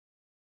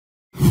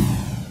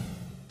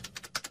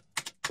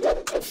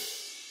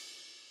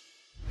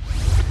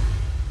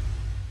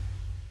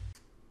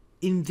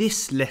In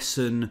this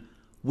lesson,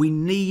 we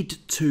need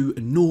to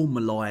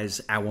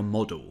normalise our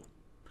model.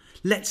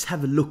 Let's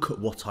have a look at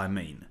what I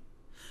mean.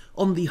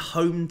 On the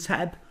Home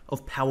tab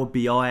of Power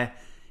BI,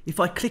 if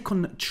I click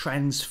on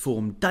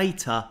Transform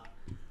Data,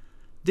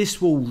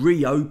 this will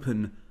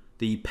reopen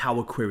the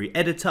Power Query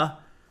Editor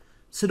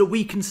so that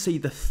we can see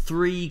the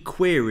three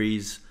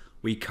queries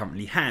we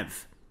currently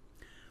have,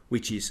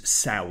 which is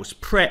Sales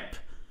Prep,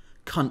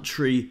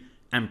 Country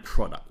and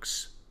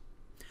Products.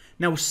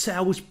 Now,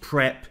 Sales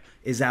Prep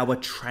is our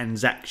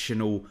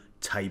transactional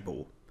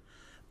table,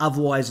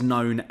 otherwise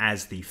known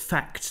as the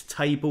fact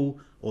table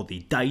or the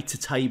data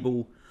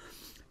table.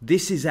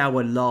 This is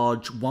our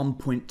large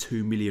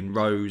 1.2 million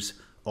rows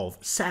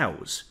of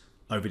sales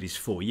over these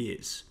 4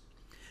 years.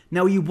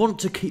 Now, you want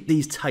to keep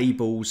these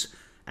tables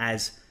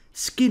as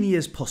skinny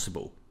as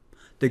possible.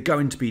 They're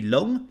going to be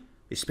long,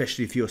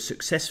 especially if you're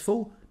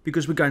successful,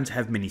 because we're going to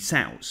have many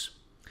sales.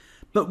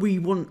 But we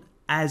want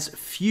as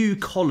few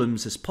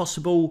columns as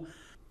possible.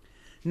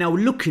 Now,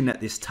 looking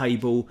at this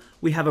table,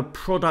 we have a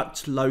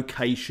product,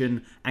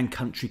 location and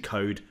country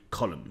code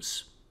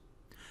columns.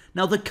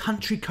 Now, the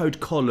country code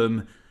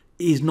column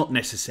is not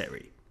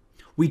necessary.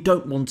 We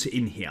don't want it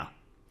in here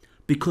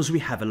because we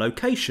have a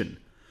location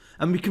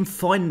and we can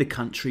find the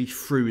country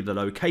through the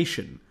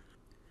location.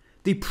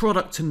 The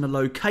product and the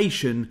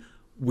location,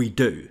 we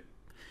do.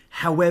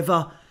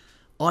 However,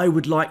 I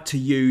would like to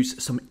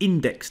use some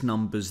index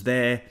numbers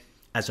there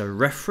as a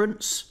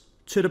reference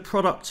to the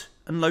product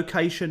and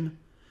location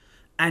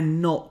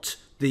and not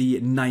the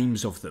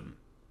names of them.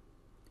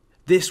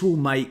 This will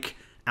make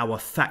our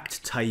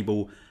fact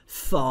table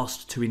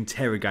fast to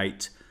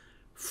interrogate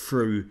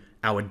through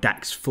our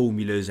DAX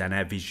formulas and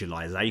our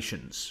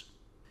visualizations.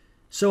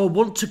 So I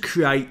want to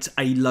create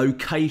a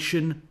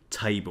location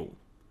table.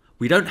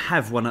 We don't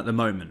have one at the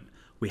moment.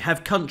 We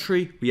have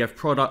country, we have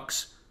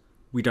products,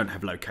 we don't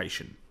have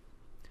location.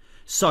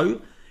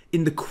 So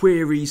in the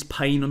queries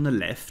pane on the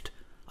left,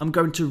 I'm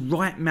going to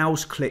right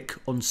mouse click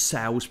on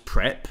Sales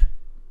Prep,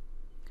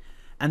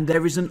 and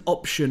there is an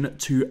option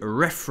to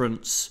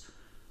reference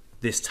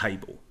this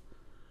table.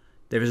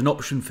 There is an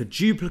option for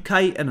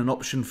duplicate and an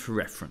option for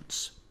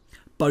reference.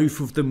 Both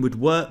of them would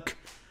work,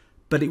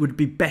 but it would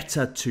be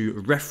better to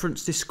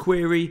reference this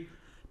query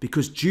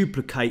because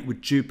duplicate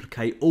would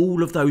duplicate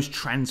all of those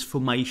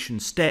transformation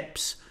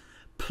steps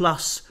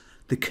plus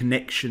the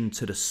connection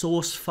to the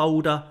source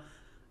folder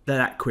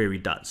that query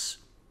does.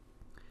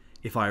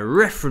 If I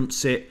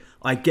reference it,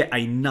 I get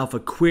another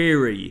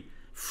query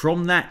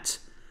from that,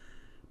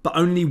 but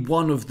only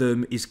one of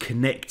them is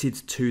connected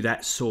to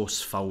that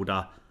source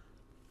folder.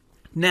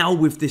 Now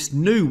with this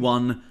new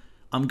one,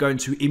 I'm going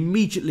to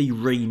immediately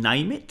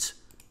rename it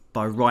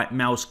by right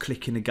mouse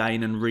clicking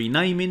again and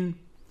renaming,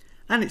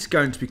 and it's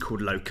going to be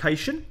called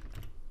location.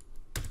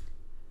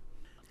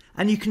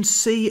 And you can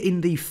see in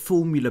the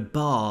formula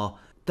bar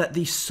that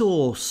the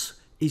source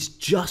is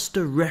just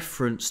a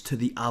reference to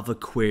the other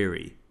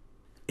query,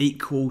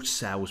 equal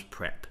sales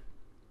prep.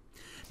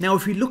 Now,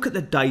 if we look at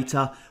the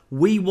data,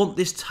 we want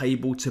this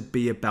table to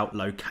be about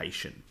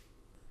location.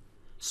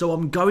 So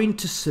I'm going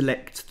to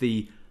select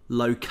the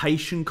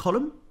location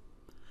column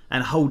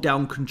and hold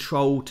down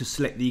Control to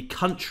select the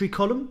country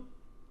column.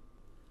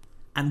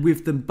 And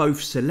with them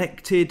both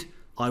selected,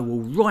 I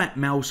will right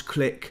mouse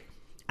click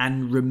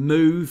and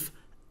remove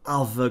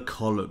other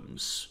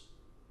columns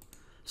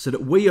so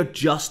that we are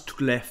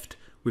just left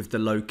with the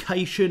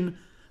location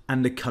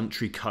and the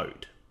country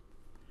code.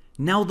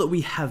 Now that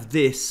we have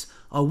this,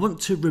 I want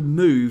to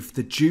remove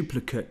the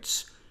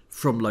duplicates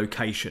from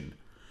location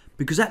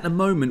because at the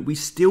moment we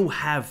still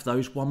have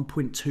those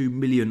 1.2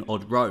 million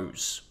odd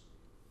rows.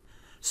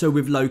 So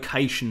with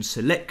location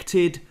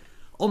selected,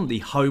 on the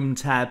Home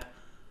tab,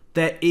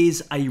 there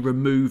is a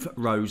Remove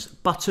Rows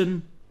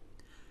button.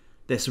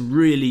 There's some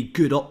really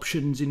good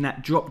options in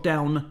that drop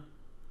down.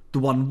 The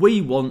one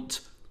we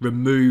want,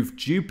 Remove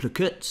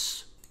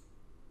Duplicates,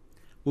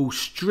 will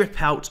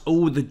strip out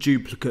all the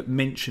duplicate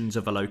mentions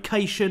of a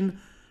location,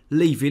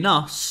 leaving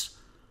us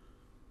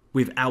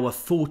with our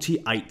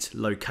 48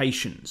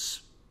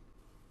 locations.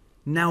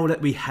 Now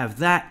that we have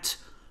that,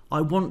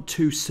 I want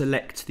to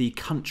select the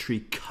country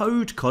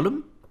code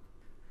column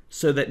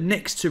so that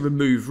next to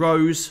remove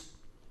rows,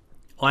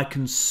 I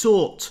can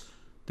sort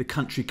the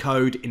country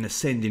code in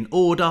ascending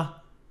order,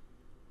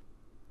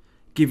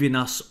 giving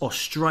us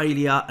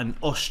Australia and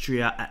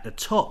Austria at the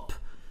top.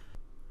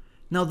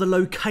 Now the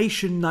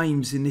location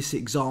names in this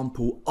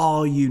example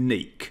are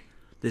unique.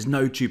 There's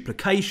no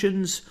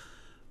duplications,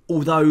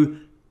 although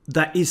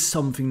that is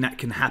something that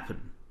can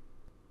happen.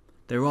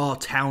 There are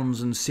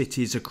towns and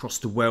cities across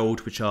the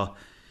world which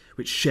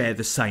share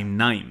the same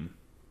name.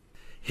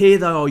 Here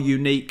they are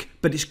unique,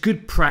 but it's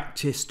good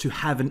practice to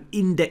have an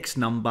index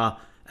number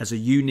as a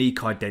unique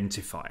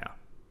identifier.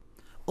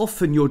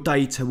 Often your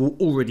data will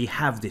already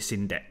have this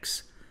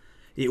index.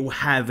 It will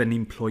have an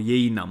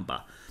employee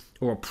number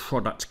or a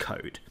product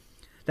code.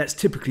 That's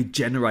typically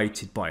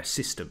generated by a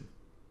system.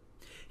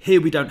 Here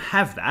we don't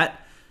have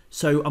that,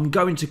 so I'm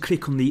going to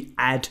click on the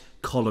Add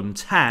Column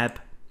tab,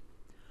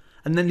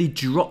 and then the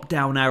drop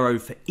down arrow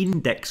for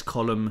index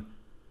column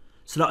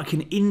so that I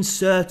can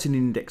insert an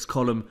index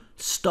column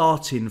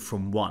starting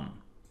from 1.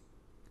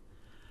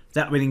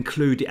 That will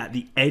include it at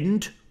the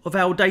end of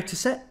our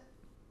dataset.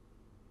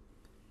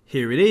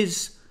 Here it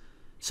is.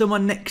 So my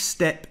next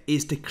step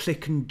is to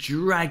click and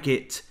drag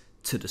it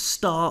to the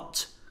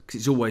start,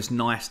 because it's always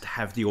nice to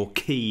have your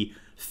key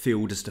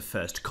filled as the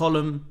first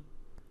column.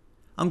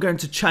 I'm going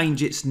to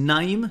change its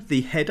name,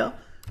 the header,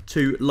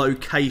 to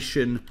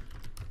location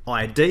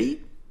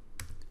ID,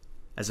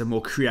 as a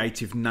more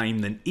creative name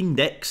than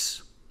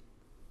index.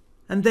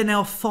 And then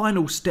our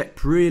final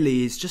step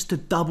really is just to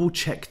double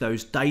check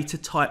those data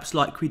types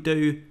like we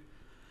do.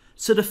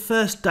 So the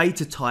first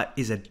data type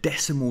is a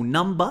decimal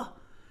number.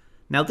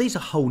 Now these are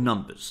whole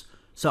numbers,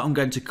 so I'm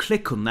going to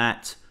click on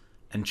that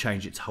and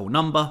change it to whole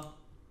number.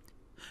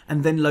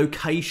 And then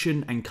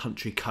location and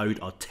country code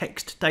are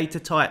text data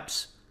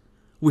types,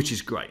 which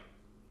is great.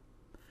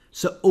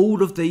 So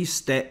all of these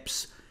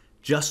steps,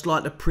 just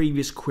like the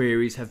previous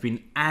queries, have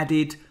been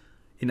added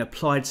in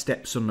applied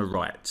steps on the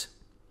right.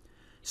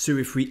 So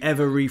if we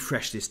ever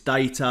refresh this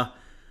data,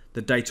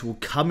 the data will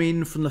come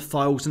in from the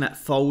files in that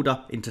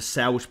folder into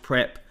sales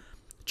prep,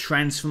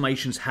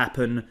 transformations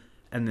happen,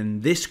 and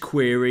then this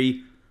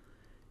query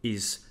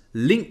is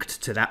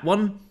linked to that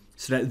one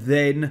so that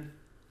then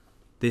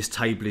this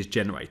table is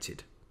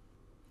generated.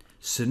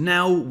 So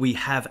now we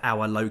have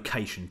our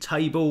location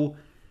table.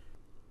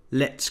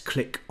 Let's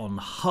click on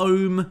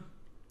home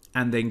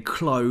and then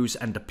close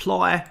and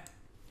apply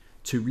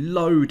to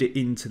load it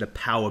into the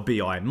Power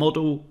BI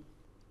model.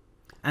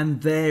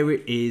 And there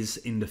it is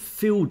in the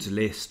fields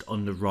list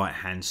on the right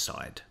hand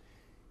side.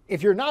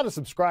 If you're not a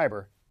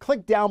subscriber,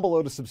 click down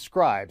below to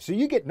subscribe so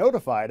you get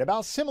notified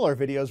about similar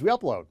videos we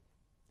upload.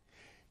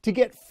 To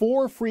get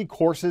 4 free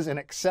courses in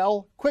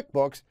Excel,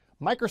 QuickBooks,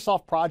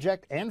 Microsoft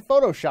Project, and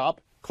Photoshop,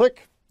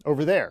 click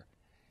over there.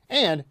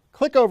 And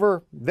click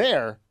over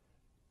there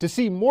to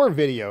see more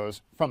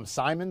videos from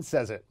Simon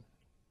Says It.